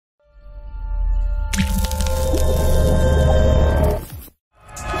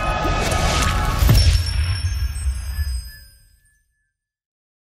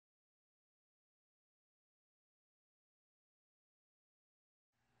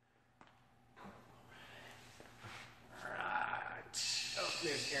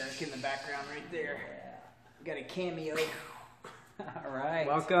There's Eric in the background right there. We got a cameo. All right.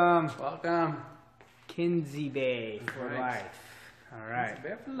 Welcome. Welcome. Kinsey Bay for life. All right. Kinsey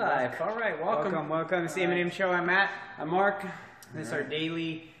Bay for life. All right. Welcome. Welcome. It's the M&M Show. I'm Matt. I'm Mark. This is our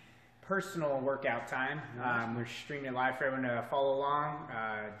daily personal workout time. We're streaming live for everyone to follow along.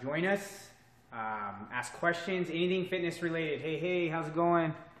 Join us. Ask questions. Anything fitness related. Hey, how's it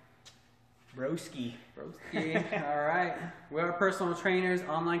going? Broski. All right. We are personal trainers,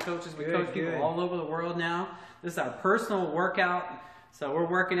 online coaches. We coach people all over the world now. This is our personal workout. So we're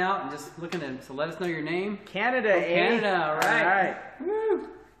working out and just looking to let us know your name. Canada, Canada, all right. All right. Woo.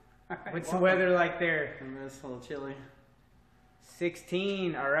 All right. What's the weather like there? It's a little chilly.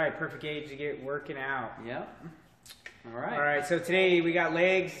 16. All right. Perfect age to get working out. Yep. All right. All right. So today we got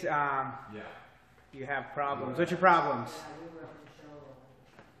legs. You have problems. What's your problems?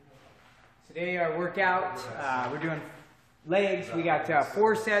 Today our workout, we're doing legs. We got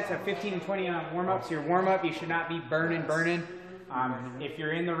 4 sets of 15 and 20 on warm-ups. Your warm-up, you should not be burning. If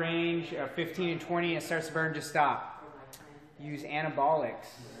you're in the range of 15 and 20 and it starts to burn, just stop. Use anabolics.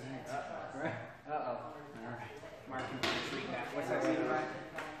 All right. Uh-oh. All right. Mark, you can treat that. What's that saying about?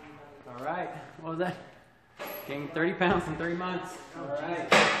 All right. What was that? Gained 30 pounds in 3 months. All right.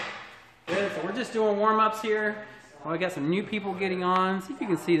 Good. So we're just doing warm-ups here. Well, we got some new people getting on. See if you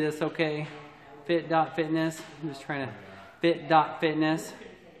can see this okay. Fit.fitness. I'm just trying to fit.fitness.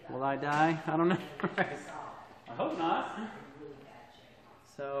 Will I die? I don't know. I hope not.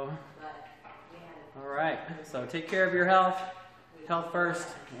 So, all right. So take care of your health. Health first.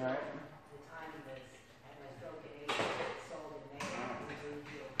 All right.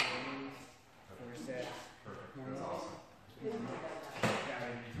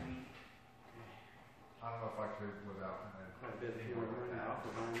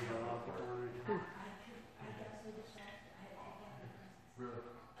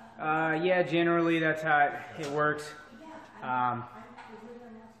 Yeah, generally that's how it works. If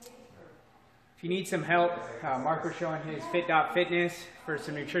you need some help, Mark was showing his fit.fitness for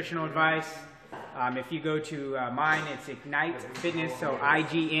some nutritional advice. If you go to mine, it's Ignite Fitness, so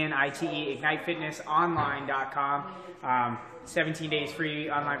IGNITE, ignitefitnessonline.com. 17 days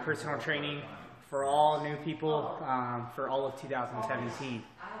free online personal training for all new people for all of 2017.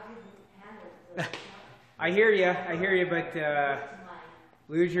 I hear you, but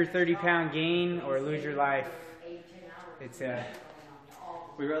lose your 30-pound gain or lose your life. It's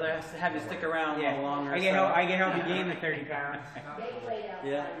we'd rather have you stick around a little longer. I can help you gain the 30 pounds.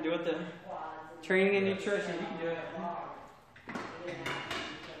 Yeah, do it the training and nutrition. You can do it.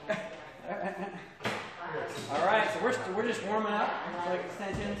 All right, so we're just warming up, like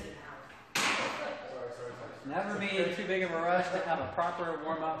extensions. Never be in too big of a rush to have a proper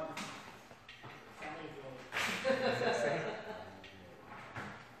warm up.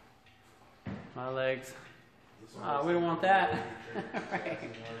 My legs. We don't want that.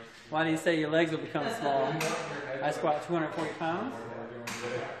 Why do you say your legs will become small? I squat 240 pounds.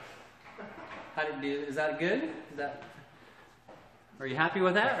 How do you do? Is that good? Are you happy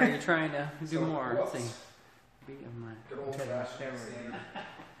with that, or are you trying to do more? Let's see. I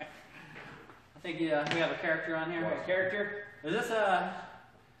think we have a character on here. A character? Is this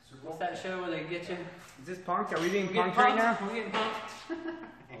what's that show where they get you? Is this punked? Are we being punked right now? Are we getting punked?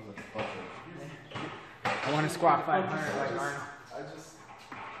 I want to squat 500 like Arnold.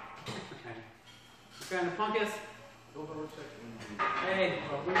 You trying to punk us? Hey,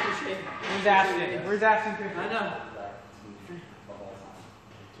 we appreciate it. Where's Ashton? Where's Ashton? I know.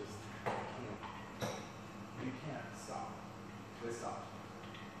 You can't stop. They stop.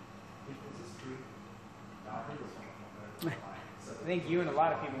 Is this true? No, I think it's one. I think you and a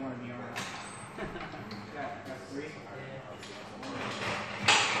lot of people want to be on that.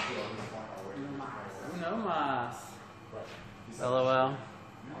 No mas. LOL.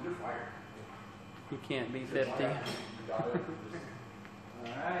 You can't be 50.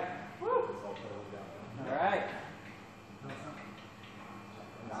 Alright. Woo. Alright.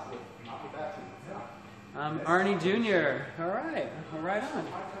 I'm Arnie Jr. Alright. Right on.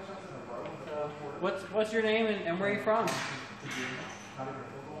 So, what's your name and where are you from?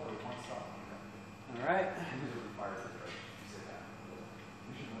 Alright.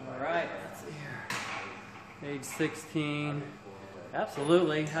 Alright. Let's see here. Age 16.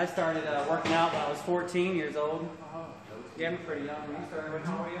 Absolutely. I started working out when I was 14 years old. Yeah, I'm pretty young. You started when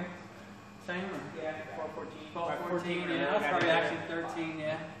how old were you? Same? Yeah, 14. 14, yeah. I was probably actually 13,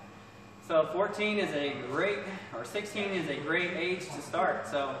 yeah. So 14 is a great, or 16 is a great age to start.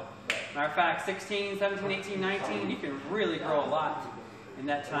 So, matter of fact, 16, 17, 18, 19, you can really grow a lot in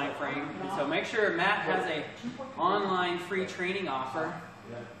that time frame. And so make sure Matt has a online free training offer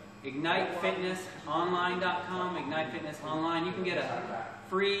IgniteFitnessOnline.com, Ignite Fitness Online. You can get a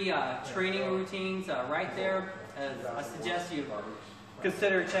free training routines right there. I suggest you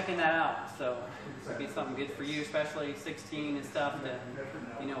consider checking that out. So it would be something good for you, especially 16 and stuff, to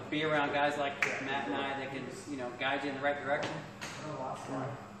be around guys like Matt and I that can guide you in the right direction.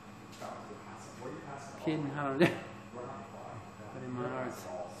 Kidding, I don't know. But in my heart's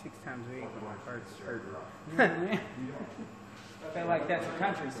 6 times a week when my heart's hurt. I feel like that's a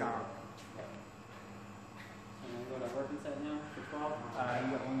country song. Go to working set now for 12. You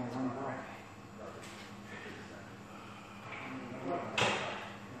got one more.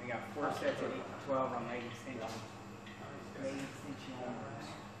 We got 4 sets at 8 to 12 on leg extension. Leg extension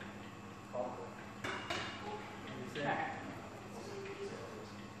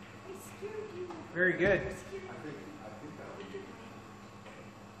Very good.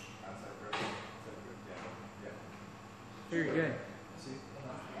 Very good.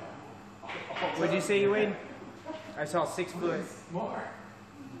 What did you say you weighed? I saw 6 foot. More.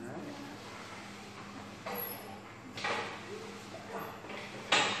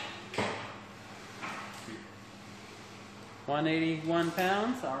 181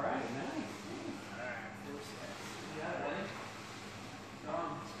 pounds. All right, nice.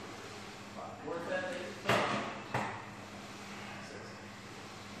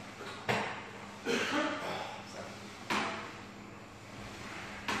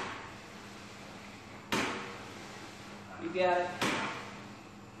 You got it.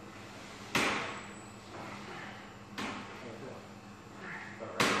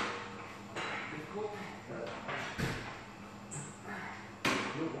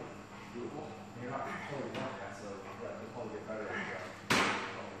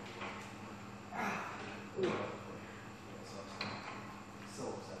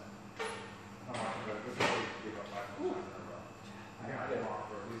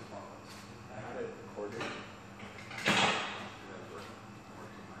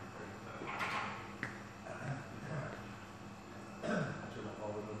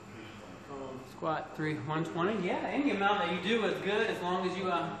 Squat 120. Yeah, any amount that you do is good as long as you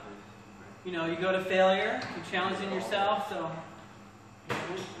you go to failure. You're challenging yourself, so that's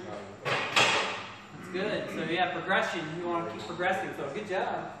good. So yeah, progression. You want to keep progressing. So good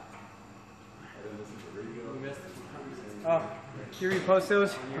job. Oh, can you repost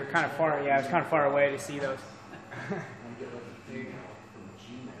those? We're kind of far. Yeah, it's kind of far away to see those.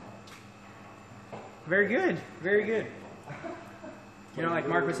 Very good. Very good. Like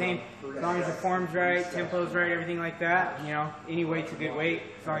Mark was saying, as long as your form's right, tempo's right, everything like that, any weight's a good weight,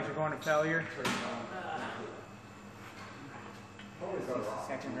 as long as you're going to failure.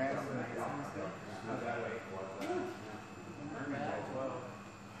 Second rep.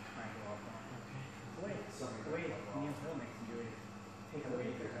 Take a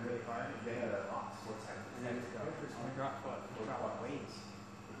weight really hard. They had a sports side. And then drop weights.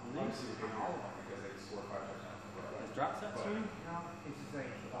 All of them because they score 5 touchdowns. Drop sets, No, it's just like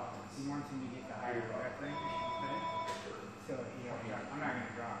he wants him to get the higher rep range. So I'm not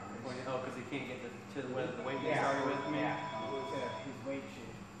gonna drop. Oh, because he can't get to the weight he started with. Yeah. His weight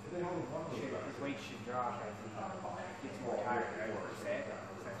should drop as he gets more tired, right? Per set. So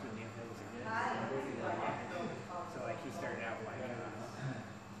that's what the intervals are good. So like he started out like.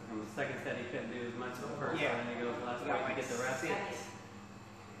 On the second set he couldn't do as much as the first, Yeah. and then he goes last weight to get the rest.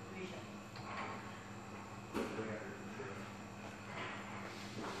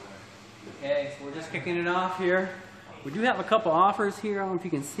 Okay, so we're just kicking it off here. We do have a couple offers here. I don't know if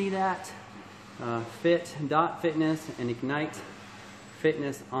you can see that. Fit.fitness and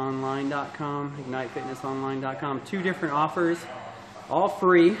IgniteFitnessOnline.com. IgniteFitnessOnline.com. 2 different offers, all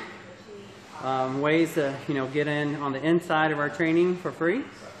free. Ways to get in on the inside of our training for free.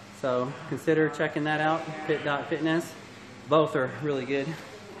 So consider checking that out. Fit.fitness. Both are really good.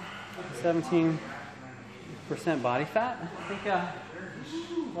 17% body fat. I think.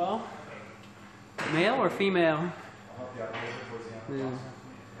 Well. Male or female? Yeah.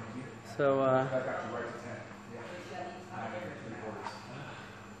 So,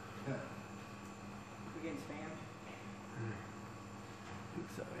 We getting spammed? I think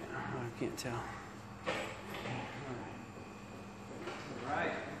so, yeah. I can't tell.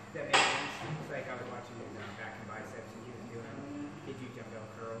 Right. That makes sense. It's like I was watching his back and biceps and he was doing, he do dumbbell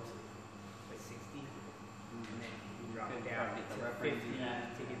curls with 60. And then he dropped down to 50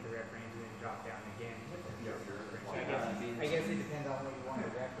 to get the rep range and then drop down again. So I guess it depends on what you want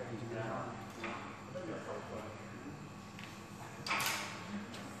the rep range to be on.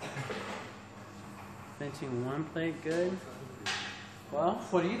 Benching 1 plate, good. Well,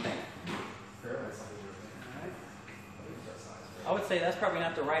 what do you think? I would say that's probably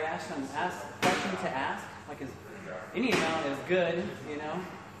not the right question to ask. Like, any amount is good, you know.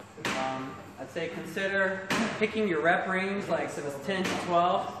 I'd say consider picking your rep range, like so it's 10 to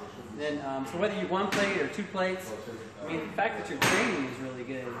 12. Then, so whether you 1 plate or 2 plates, I mean, the fact that you're training is really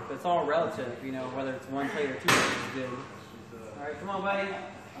good, but it's all relative, you know, whether it's 1 plate or 2 plates is good. All right, come on, buddy.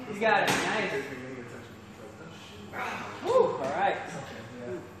 You got it. Nice. Woo. All right.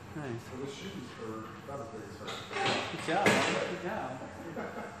 Nice. Good job. Good job.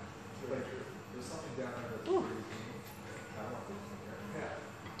 Woo.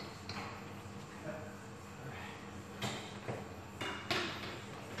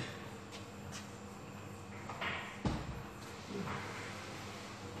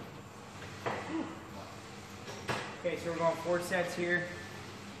 Okay, so we're going 4 sets here.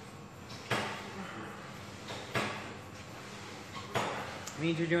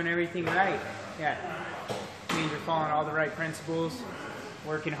 Means you're doing everything right. Yeah. Means you're following all the right principles,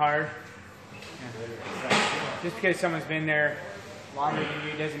 working hard. Yeah. Just because someone's been there longer than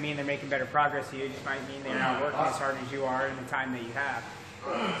you doesn't mean they're making better progress than you. It just might mean they're not working as hard as you are in the time that you have.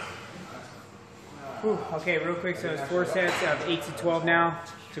 Whew. Okay, real quick, so it's 4 sets of 8 to 12 now.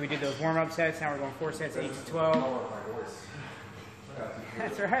 So we did those warm-up sets, now we're going 4 sets, 8 to 12.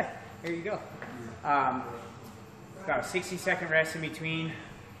 That's right, there you go. About a 60-second rest in between.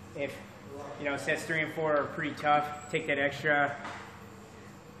 If, you know, sets 3 and 4 are pretty tough, take that extra,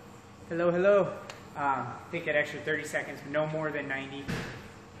 take that extra 30 seconds, no more than 90.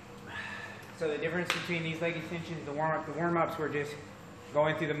 So the difference between these leg extensions, the warm-ups were just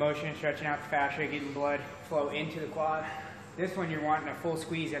going through the motion, stretching out the fascia, getting blood flow into the quad. This one you're wanting a full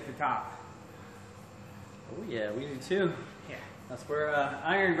squeeze at the top. Oh yeah, we do too. Yeah. That's where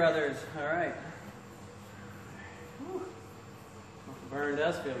Iron Brothers. All right. Whew. The burn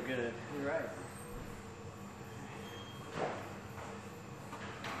does feel good. You're right.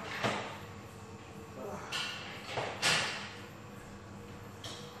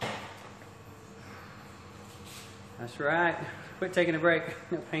 That's right. Quit taking a break.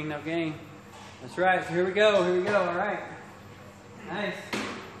 No pain, no gain. That's right. So here we go. Here we go. All right. Nice.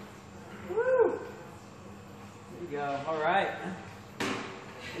 Woo. Here we go. All right.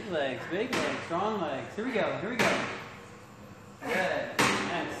 Big legs, strong legs. Here we go. Here we go. Good.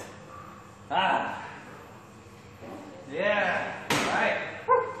 Nice. Ah. Yeah. All right.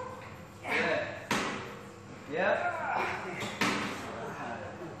 Good. Yep.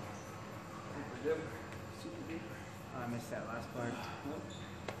 Oh, I missed that last part.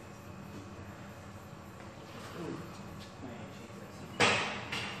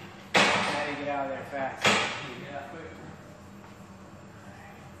 Gotta get out of there fast. Yeah.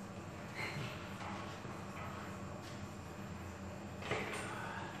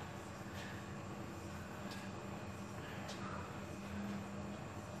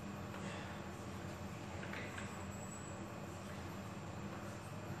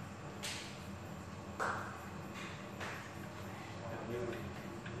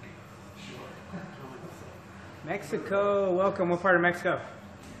 Mexico, welcome. What part of Mexico?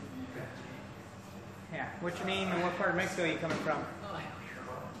 Yeah, what's your name and what part of Mexico are you coming from?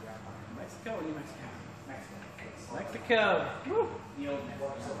 Mexico or New Mexico? Mexico. Woo. The old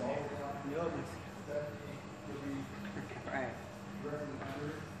Mexico. The old Mexico. Right.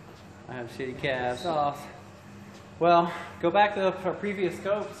 I have shitty calves. Oh. Well, go back to our previous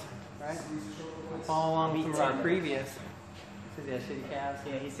scopes, right? Follow along from our previous. Said he has shitty calves.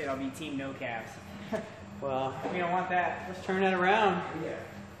 Yeah, he said I'll be team no calves. Well, We don't want that. let's turn that around.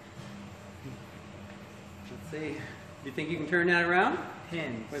 Let's see. Do you think you can turn that around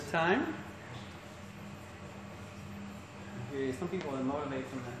Pins. with time? Some people, it motivates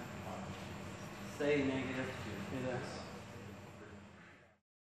them to say negative to this.